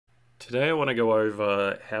Today I want to go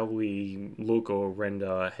over how we look or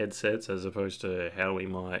render headsets as opposed to how we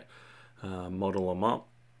might model them up.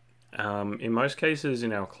 In most cases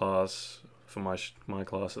in our class, for my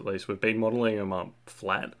class at least, we've been modeling them up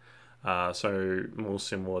flat, so more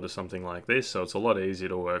similar to something like this, so it's a lot easier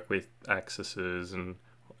to work with axes and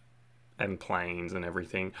planes and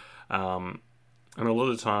everything. And a lot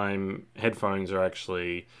of the time headphones are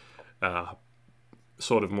actually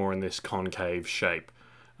sort of more in this concave shape,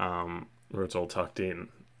 where it's all tucked in.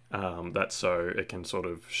 That's so it can sort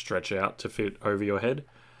of stretch out to fit over your head.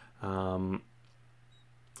 I'm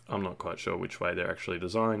not quite sure which way they're actually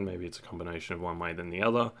designed. Maybe it's a combination of one way than the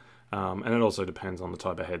other. And it also depends on the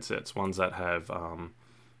type of headsets. Ones that have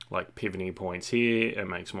like pivoting points here, it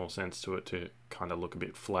makes more sense to it to kind of look a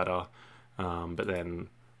bit flatter. But then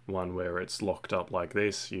one where it's locked up like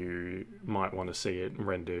this, you might want to see it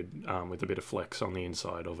rendered with a bit of flex on the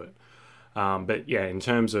inside of it. But yeah, in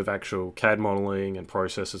terms of actual CAD modeling and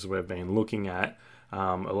processes we've been looking at, a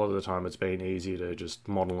lot of the time it's been easy to just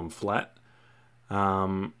model them flat,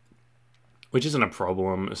 which isn't a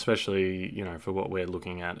problem, especially, you know, for what we're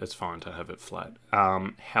looking at. It's fine to have it flat.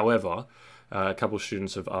 However, a couple of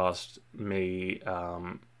students have asked me,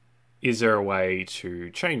 is there a way to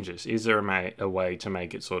change this? Is there a way to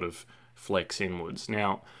make it sort of flex inwards?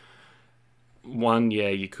 Now, yeah,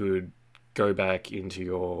 you could go back into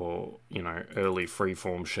your, you know, early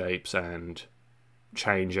freeform shapes and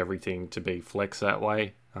change everything to be flex that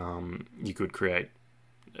way. You could create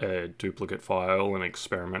a duplicate file and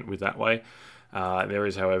experiment with that way. There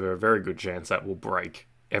is, however, a very good chance that will break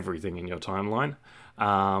everything in your timeline.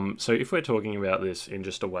 So if we're talking about this in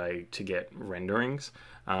just a way to get renderings,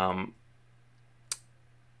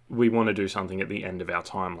 we want to do something at the end of our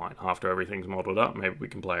timeline after everything's modeled up. Maybe we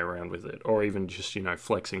can play around with it, or even just, you know,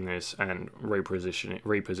 flexing this and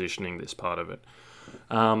repositioning this part of it.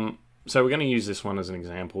 So we're going to use this one as an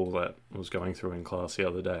example that I was going through in class the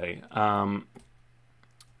other day.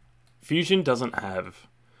 Fusion doesn't have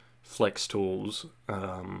flex tools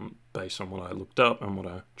based on what I looked up and what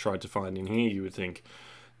I tried to find in here. You would think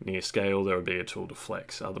near scale there would be a tool to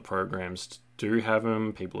flex. Other programs do have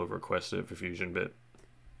them. People have requested it for Fusion, but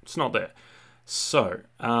it's not there. So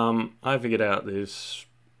I figured out this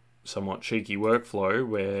somewhat cheeky workflow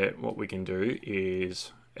where what we can do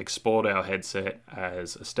is export our headset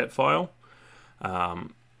as a step file.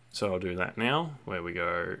 So I'll do that now, where we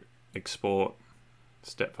go export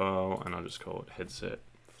step file, and I'll just call it headset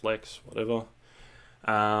flex, whatever.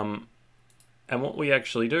 And what we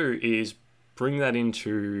actually do is bring that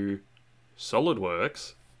into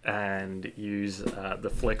SolidWorks and use the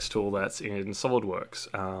flex tool that's in SolidWorks.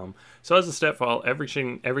 So as a step file,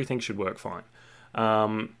 everything should work fine.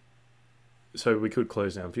 So we could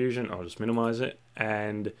close down Fusion. I'll just minimize it.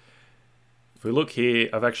 And if we look here,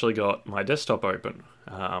 I've actually got my desktop open.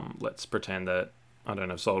 Let's pretend that I don't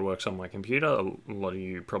have SolidWorks on my computer. A lot of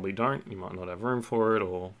you probably don't. You might not have room for it,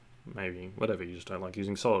 or maybe whatever, you just don't like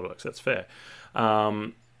using SolidWorks. That's fair.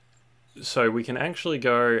 So we can actually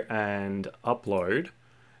go and upload,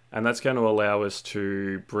 and that's going to allow us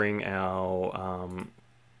to bring our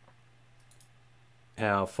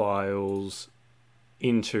files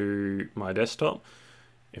into my desktop,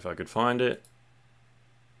 if I could find it,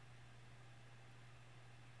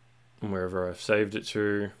 and wherever I've saved it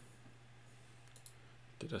to.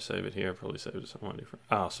 Did I save it here? I probably saved it somewhere different.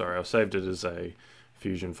 Ah, sorry, I saved it as a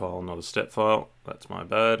Fusion file, not a step file. That's my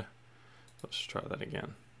bad. Let's try that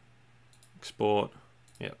again. Export.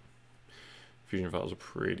 Yep. Fusion files are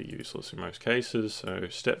pretty useless in most cases, so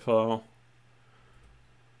step file.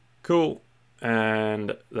 Cool.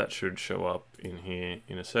 And that should show up in here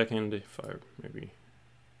in a second. If I maybe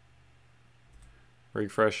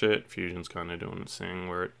refresh it, Fusion's kind of doing its thing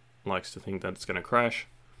where it likes to think that it's going to crash.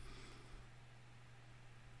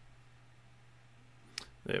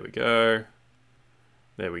 There we go.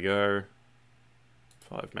 There we go.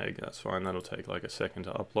 5 meg, that's fine. That'll take like a second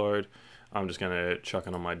to upload. I'm just going to chuck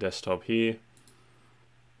it on my desktop here.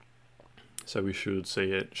 So we should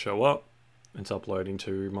see it show up. It's uploading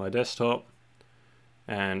to my desktop.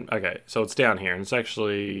 And okay, so it's down here, and it's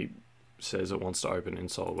actually says it wants to open in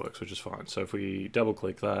SolidWorks, which is fine. So if we double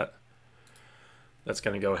click that, that's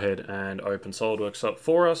going to go ahead and open SolidWorks up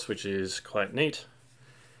for us, which is quite neat.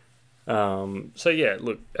 So yeah,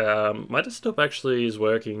 look, my desktop actually is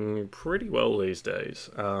working pretty well these days.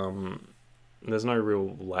 There's no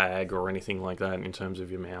real lag or anything like that in terms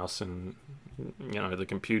of your mouse, and you know, the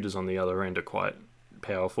computers on the other end are quite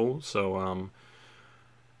powerful. So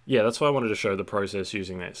yeah, that's why I wanted to show the process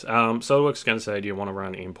using this. SolidWorks is going to say, do you want to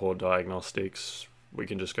run import diagnostics? We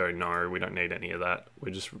can just go, no, we don't need any of that.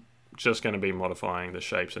 We're just just going to be modifying the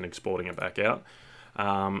shapes and exporting it back out.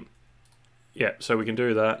 Yeah, so we can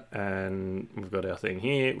do that, and we've got our thing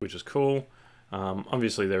here, which is cool.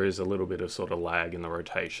 Obviously there is a little bit of sort of lag in the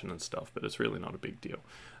rotation and stuff, but it's really not a big deal.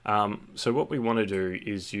 So what we want to do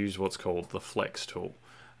is use what's called the flex tool.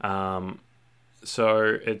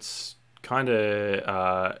 So it's kind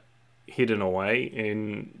of hidden away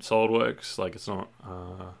in SolidWorks, like it's not,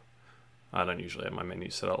 I don't usually have my menu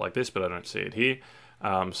set up like this, but I don't see it here.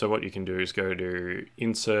 So what you can do is go to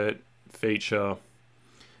Insert, Feature,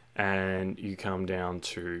 and you come down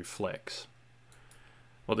to Flex.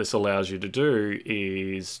 What this allows you to do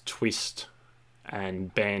is twist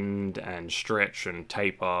and bend and stretch and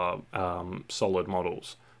taper solid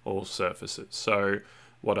models or surfaces. So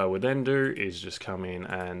what I would then do is just come in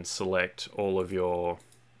and select all of your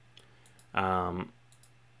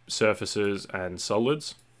surfaces and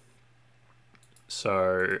solids.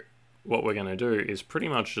 So what we're going to do is pretty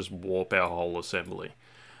much just warp our whole assembly.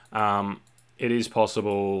 It is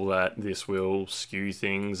possible that this will skew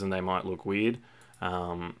things and they might look weird.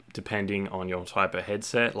 Depending on your type of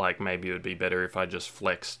headset, like maybe it would be better if I just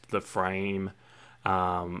flexed the frame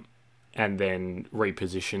and then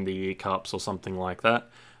reposition the ear cups or something like that.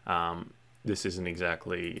 This isn't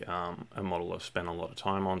exactly a model I've spent a lot of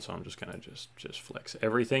time on, so I'm just going to just flex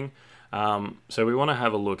everything. So we want to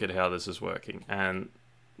have a look at how this is working, and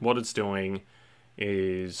what it's doing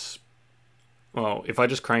is, well, if I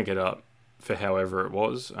just crank it up for however it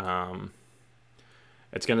was,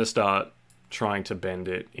 it's going to start trying to bend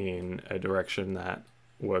it in a direction that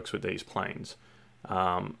works with these planes.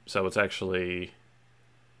 So it's actually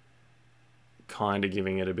kind of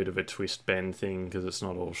giving it a bit of a twist bend thing because it's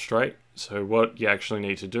not all straight. So what you actually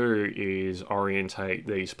need to do is orientate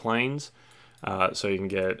these planes so you can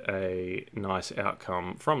get a nice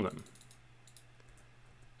outcome from them.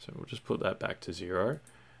 So we'll just put that back to 0,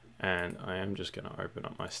 and I am just going to open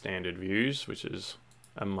up my standard views, which is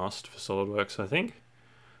a must for SolidWorks, I think.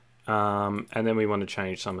 And then we want to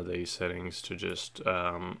change some of these settings to just,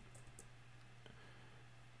 yeah,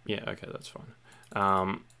 okay, that's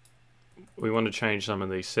fine. We want to change some of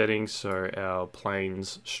these settings so our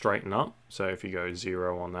planes straighten up. So if you go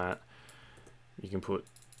 0 on that, you can put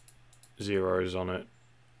zeros on it.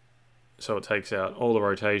 So it takes out all the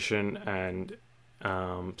rotation and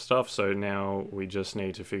stuff. So now we just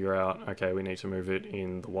need to figure out, okay, we need to move it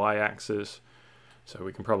in the Y-axis. So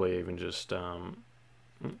we can probably even just,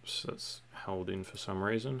 oops, that's held in for some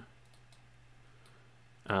reason.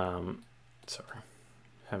 Sorry,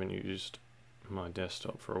 haven't used my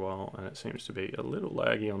desktop for a while, and it seems to be a little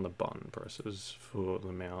laggy on the button presses for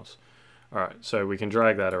the mouse. Alright, so we can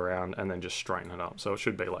drag that around and then just straighten it up. So it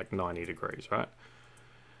should be like 90 degrees, right?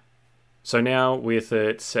 So now with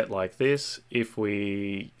it set like this, if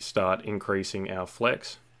we start increasing our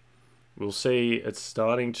flex, we'll see it's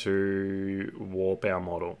starting to warp our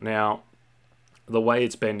model. Now, the way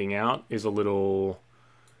it's bending out is a little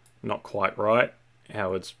not quite right,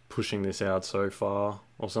 how it's pushing this out so far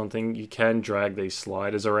or something. You can drag these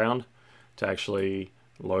sliders around to actually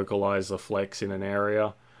localize the flex in an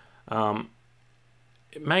area.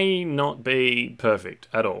 It may not be perfect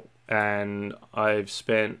at all, and I've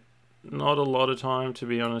spent not a lot of time, to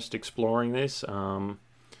be honest, exploring this.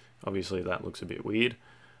 Obviously that looks a bit weird.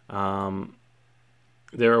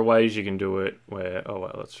 There are ways you can do it where, oh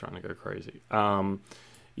well, that's trying to go crazy.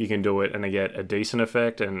 You can do it and they get a decent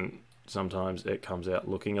effect, and sometimes it comes out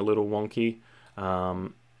looking a little wonky.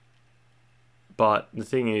 But the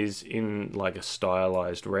thing is, in like a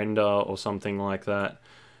stylized render or something like that,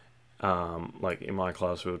 like in my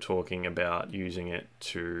class we were talking about using it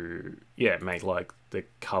to, yeah, make like the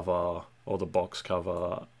cover or the box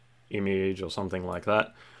cover image or something like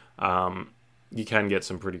that. You can get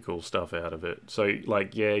some pretty cool stuff out of it. So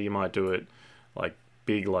like, yeah, you might do it like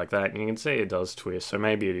big like that, and you can see it does twist. So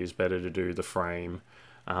maybe it is better to do the frame.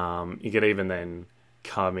 You could even then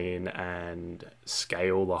come in and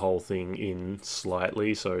scale the whole thing in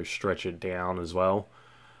slightly, so stretch it down as well.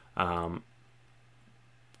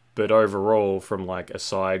 But overall, from like a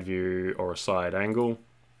side view or a side angle,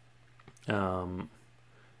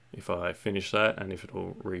 if I finish that and if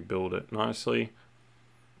it'll rebuild it nicely,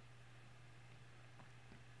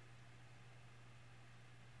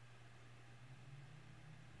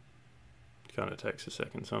 kind of takes a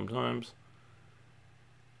second sometimes.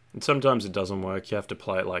 And sometimes it doesn't work. You have to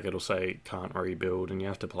play it, like it'll say can't rebuild, and you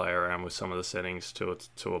have to play around with some of the settings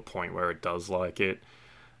to a point where it does like it.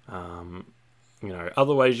 You know,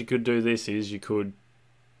 other ways you could do this is you could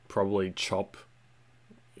probably chop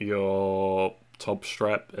your top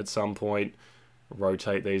strap at some point,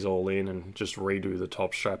 rotate these all in and just redo the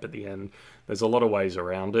top strap at the end. There's a lot of ways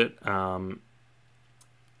around it.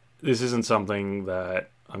 This isn't something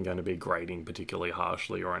that I'm going to be grading particularly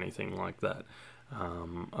harshly or anything like that.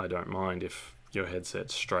 I don't mind if your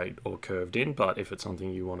headset's straight or curved in, but if it's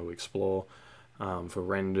something you want to explore for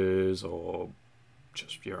renders or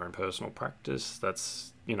just your own personal practice,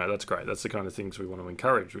 that's great. That's the kind of things we want to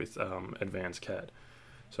encourage with advanced CAD.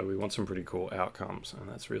 So we want some pretty cool outcomes, and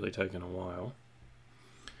that's really taken a while.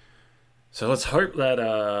 So let's hope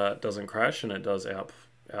that doesn't crash and it does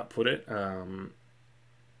output it.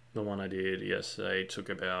 The one I did yesterday took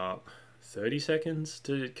about 30 seconds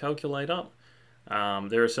to calculate up.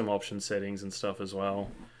 There are some option settings and stuff as well.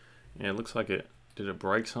 Yeah, it looks like did it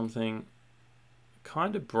break something?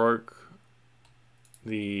 Kind of broke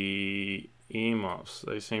the earmuffs.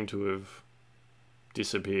 They seem to have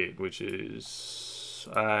disappeared, which is,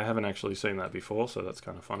 I haven't actually seen that before, so that's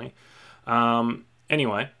kind of funny.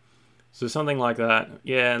 Anyway, so something like that,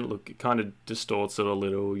 yeah, look, it kind of distorts it a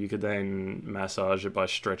little. You could then massage it by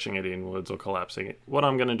stretching it inwards or collapsing it. What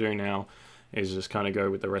I'm going to do now is just kind of go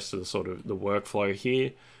with the rest of the sort of the workflow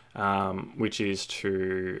here, which is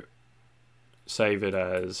to save it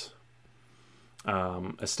as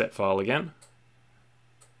a step file again.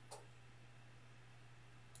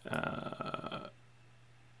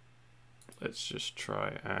 Let's just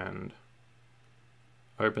try and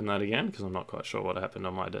open that again, because I'm not quite sure what happened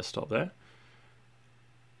on my desktop there.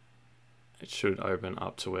 It should open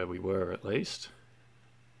up to where we were at least.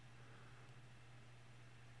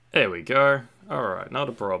 There we go. Alright, not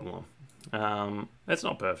a problem. It's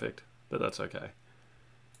not perfect, but that's okay.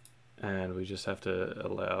 And we just have to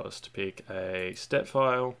allow us to pick a step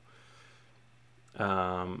file.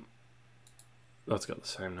 That's got the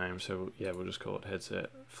same name, so yeah, we'll just call it headset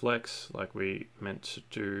flex like we meant to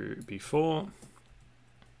do before.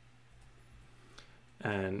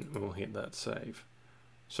 And we'll hit that save.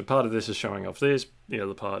 So part of this is showing off this, the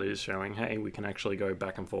other part is showing, hey, we can actually go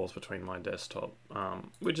back and forth between my desktop,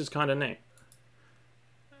 which is kind of neat.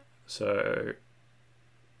 So,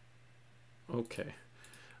 okay.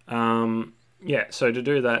 Yeah, so to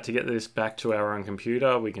do that, to get this back to our own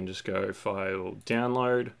computer, we can just go File,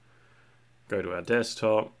 Download, go to our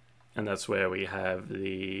desktop, and that's where we have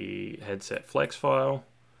the headset flex file.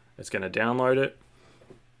 It's going to download it.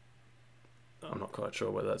 I'm not quite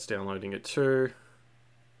sure where that's downloading it to.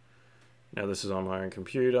 Now this is on my own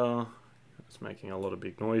computer. It's making a lot of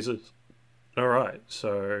big noises. Alright,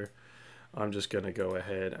 so I'm just going to go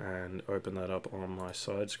ahead and open that up on my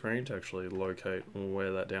side screen to actually locate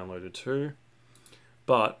where that downloaded to.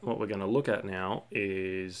 But what we're going to look at now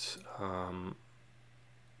is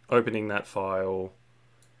opening that file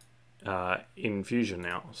in Fusion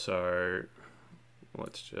now. So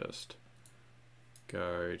let's just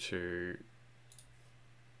go to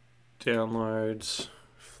Downloads,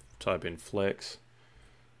 type in Flex.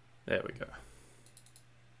 There we go.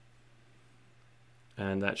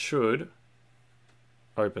 And that should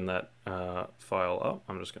open that file up.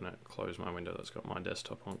 I'm just going to close my window that's got my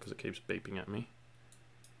desktop on because it keeps beeping at me.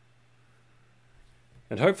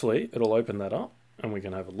 And hopefully it'll open that up and we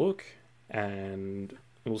can have a look and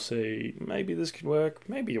we'll see, maybe this could work,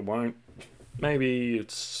 maybe it won't. Maybe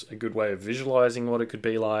it's a good way of visualizing what it could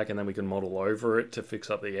be like, and then we can model over it to fix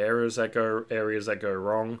up the areas that go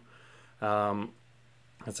wrong.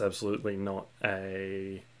 That's absolutely not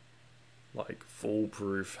a like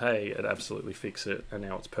foolproof, hey, it absolutely fix it and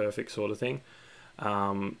now it's perfect sort of thing.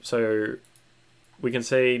 So we can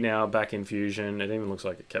see now back in Fusion, it even looks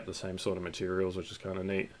like it kept the same sort of materials, which is kind of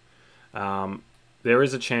neat. There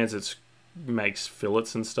is a chance it makes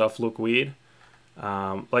fillets and stuff look weird.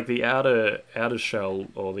 Like the outer shell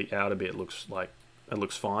or the outer bit looks like it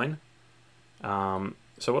looks fine.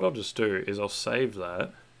 So what I'll just do is I'll save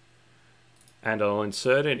that and I'll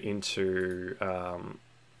insert it into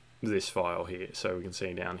this file here. So we can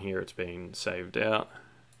see down here it's been saved out.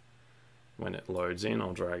 When it loads in,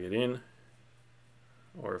 I'll drag it in.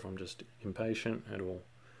 Or if I'm just impatient, it will.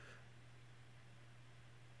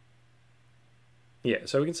 Yeah,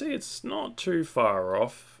 so we can see it's not too far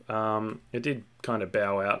off. It did kind of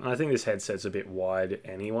bow out, and I think this headset's a bit wide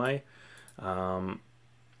anyway. So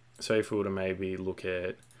if we were to maybe look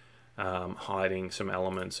at hiding some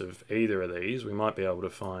elements of either of these, we might be able to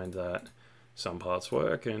find that some parts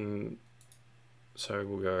work, and so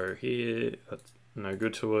we'll go here, that's no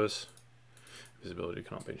good to us. Visibility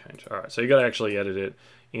cannot be changed. Alright, so you got to actually edit it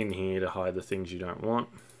in here to hide the things you don't want,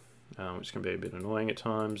 which can be a bit annoying at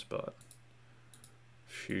times, but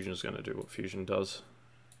Fusion's going to do what Fusion does.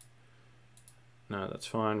 No, that's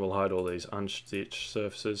fine. We'll hide all these unstitched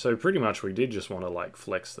surfaces. So pretty much we did just want to like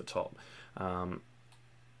flex the top.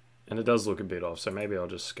 And it does look a bit off, so maybe I'll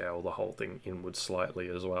just scale the whole thing inward slightly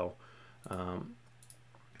as well.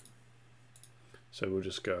 So we'll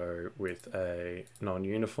just go with a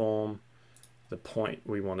non-uniform. The point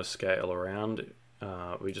we want to scale around,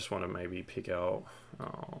 we just want to maybe pick our,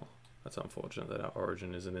 oh, that's unfortunate that our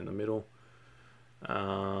origin isn't in the middle.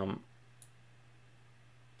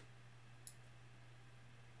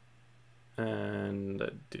 And I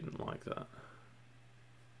didn't like that.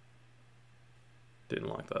 Didn't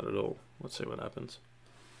like that at all. Let's see what happens.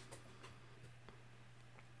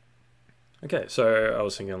 Okay, so I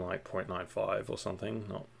was thinking like 0.95 or something,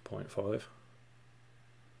 not 0.5.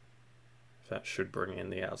 That should bring in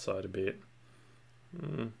the outside a bit.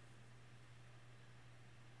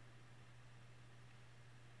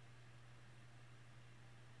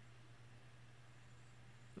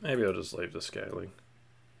 Maybe I'll just leave the scaling.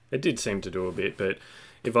 It did seem to do a bit, but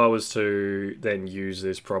if I was to then use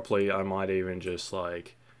this properly, I might even just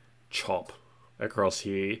like chop across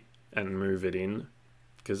here and move it in,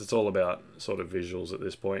 because it's all about sort of visuals at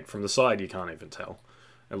this point. From the side, you can't even tell.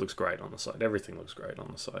 It looks great on the side. Everything looks great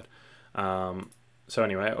on the side. So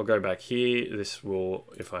anyway, I'll go back here. This will,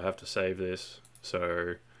 if I have to save this,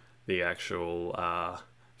 so the actual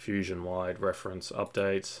Fusion wide reference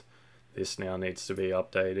updates, this now needs to be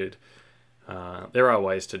updated. There are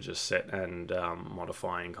ways to just set and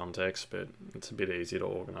modify in context, but it's a bit easier to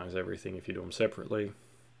organize everything if you do them separately.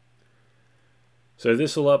 So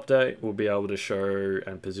this will update. We'll be able to show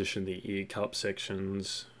and position the ear cup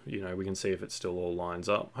sections. You know, we can see if it still all lines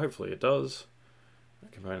up. Hopefully it does.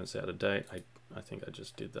 Components out of date. I think I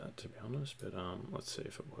just did that, to be honest, but let's see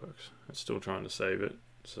if it works. It's still trying to save it,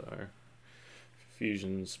 so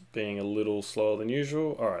Fusion's being a little slower than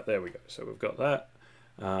usual. All right, there we go. So we've got that.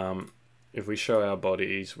 If we show our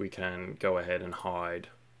bodies, we can go ahead and hide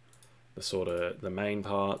the sort of the main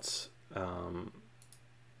parts. All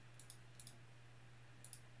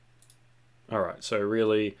right, so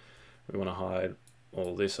really we want to hide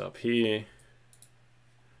all this up here.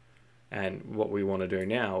 And what we want to do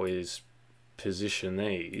now is position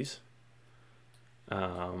these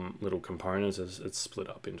little components as it's split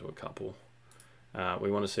up into a couple.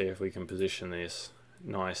 We want to see if we can position this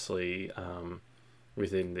nicely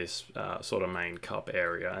within this sort of main cup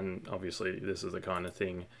area. And obviously this is the kind of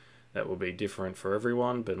thing that will be different for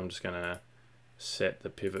everyone, but I'm just going to set the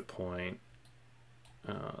pivot point.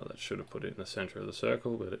 That should have put it in the center of the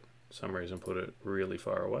circle, but it, for some reason put it really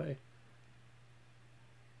far away.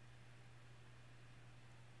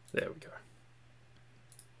 There we go.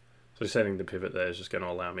 So setting the pivot there is just going to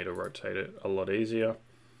allow me to rotate it a lot easier.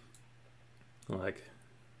 Like,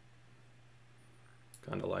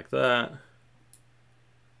 kind of like that.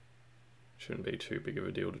 Shouldn't be too big of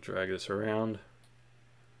a deal to drag this around.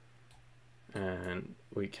 And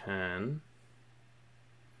we can,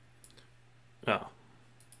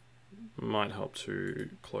 might help to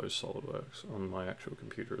close SolidWorks on my actual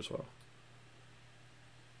computer as well.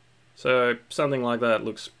 So something like that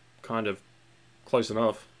looks kind of close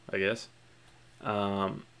enough, I guess.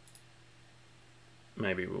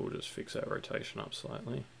 Maybe we'll just fix our rotation up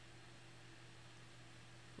slightly.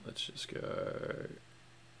 Let's just go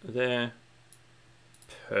there.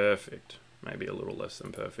 Perfect. Maybe a little less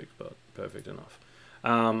than perfect, but perfect enough.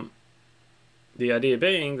 The idea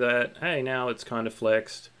being that, hey, now it's kind of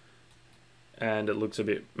flexed and it looks a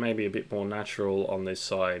bit, maybe a bit more natural on this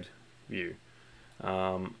side view.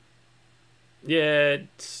 Yeah,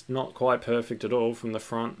 it's not quite perfect at all from the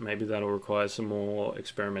front. Maybe that'll require some more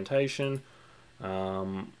experimentation.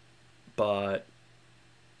 But,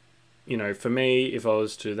 you know, for me, if I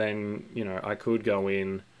was to then, you know, I could go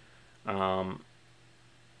in, I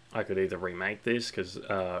could either remake this, because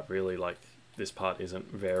really, like, this part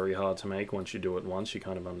isn't very hard to make. Once you do it once, you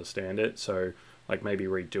kind of understand it. So, like, maybe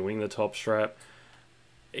redoing the top strap,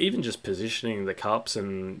 even just positioning the cups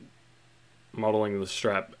and modeling the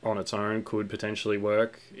strap on its own could potentially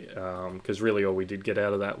work, because really all we did get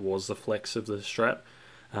out of that was the flex of the strap.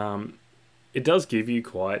 It does give you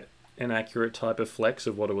quite an accurate type of flex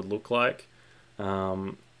of what it would look like.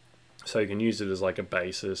 So you can use it as like a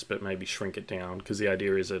basis, but maybe shrink it down, because the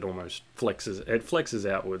idea is it almost flexes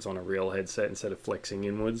outwards on a real headset instead of flexing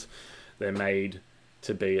inwards. They're made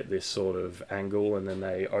to be at this sort of angle, and then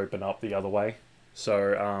they open up the other way.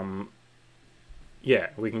 So yeah,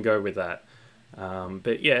 we can go with that.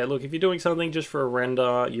 But yeah, look, if you're doing something just for a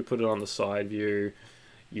render, you put it on the side view,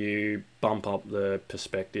 you bump up the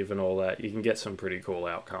perspective and all that, you can get some pretty cool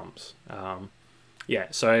outcomes. Yeah,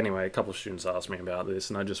 so anyway, a couple of students asked me about this,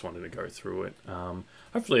 and I just wanted to go through it.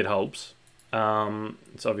 Hopefully it helps.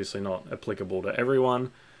 It's obviously not applicable to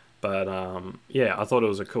everyone, But yeah, I thought it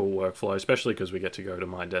was a cool workflow, especially because we get to go to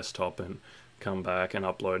my desktop and come back and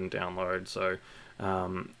upload and download. So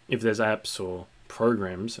if there's apps or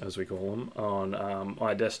programs, as we call them, on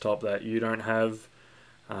my desktop that you don't have,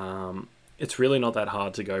 it's really not that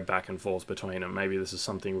hard to go back and forth between them. Maybe this is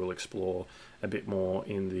something we'll explore a bit more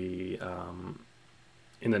in the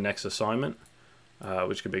next assignment,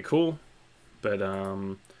 which could be cool. But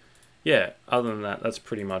yeah, other than that, that's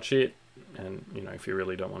pretty much it. And you know, if you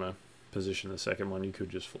really don't want to position the second one, you could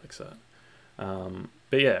just flex that.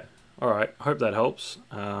 But yeah, all right. Hope that helps.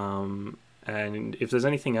 And if there's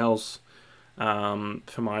anything else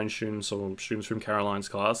for my own students or students from Caroline's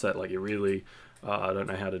class that like you really I don't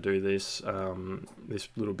know how to do this, this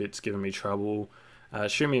little bit's giving me trouble,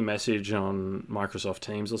 shoot me a message on Microsoft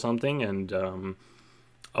Teams or something, and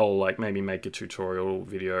I'll like maybe make a tutorial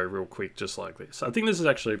video real quick just like this. I think this is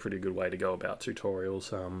actually a pretty good way to go about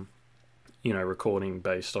tutorials, you know, recording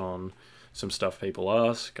based on some stuff people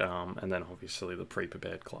ask, and then obviously the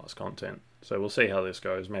pre-prepared class content. So we'll see how this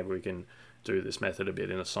goes. Maybe we can do this method a bit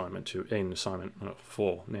in assignment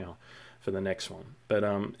 4 now for the next one. But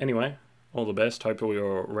anyway, all the best. Hopefully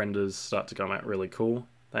your renders start to come out really cool.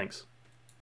 Thanks.